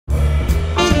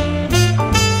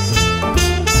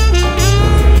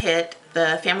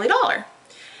the Family Dollar.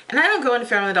 And I don't go into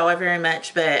Family Dollar very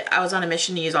much, but I was on a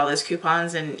mission to use all those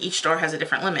coupons, and each store has a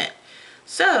different limit.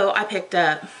 So I picked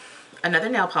up another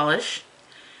nail polish.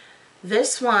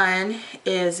 This one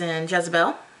is in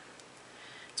Jezebel.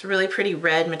 It's a really pretty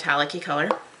red metallic-y color.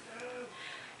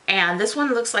 And this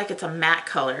one looks like it's a matte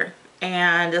color.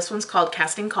 And this one's called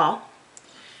Casting Call.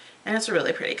 And it's a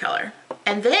really pretty color.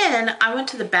 And then I went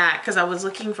to the back because I was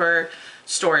looking for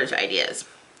storage ideas.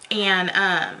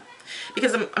 And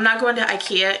because I'm not going to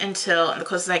IKEA until, the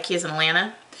closest IKEA is in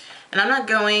Atlanta. And I'm not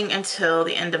going until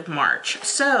the end of March.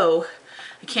 So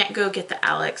I can't go get the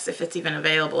Alex, if it's even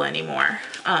available anymore,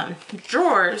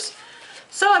 drawers.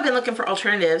 So I've been looking for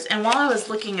alternatives. And while I was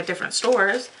looking at different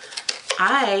stores,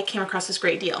 I came across this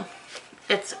great deal.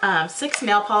 It's 6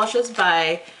 nail polishes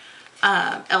by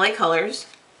LA Colors.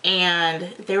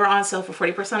 And they were on sale for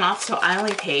 40% off, so I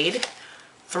only paid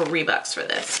 $3 for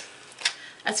this.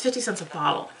 That's 50 cents a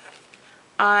bottle.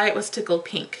 I was tickled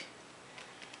pink.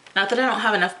 Not that I don't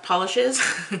have enough polishes,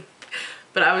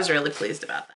 but I was really pleased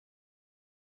about that.